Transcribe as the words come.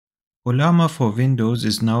Ollama for Windows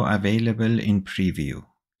is now available in preview.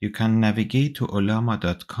 You can navigate to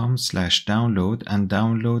ollama.com/download and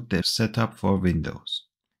download the setup for Windows.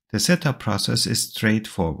 The setup process is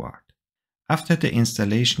straightforward. After the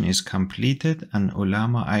installation is completed, an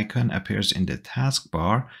Ollama icon appears in the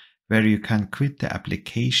taskbar where you can quit the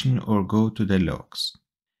application or go to the logs.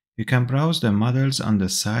 You can browse the models on the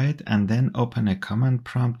site and then open a command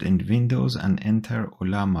prompt in Windows and enter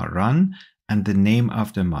Ollama Run and the name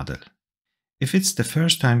of the model. If it's the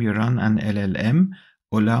first time you run an LLM,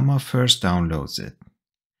 Ollama first downloads it.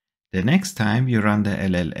 The next time you run the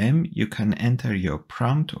LLM, you can enter your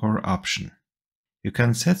prompt or option. You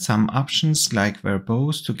can set some options like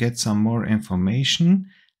verbose to get some more information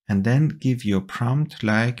and then give your prompt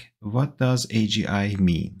like, what does AGI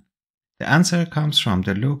mean? The answer comes from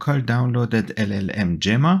the local downloaded LLM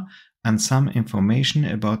Gemma and some information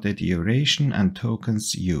about the duration and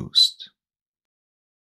tokens used.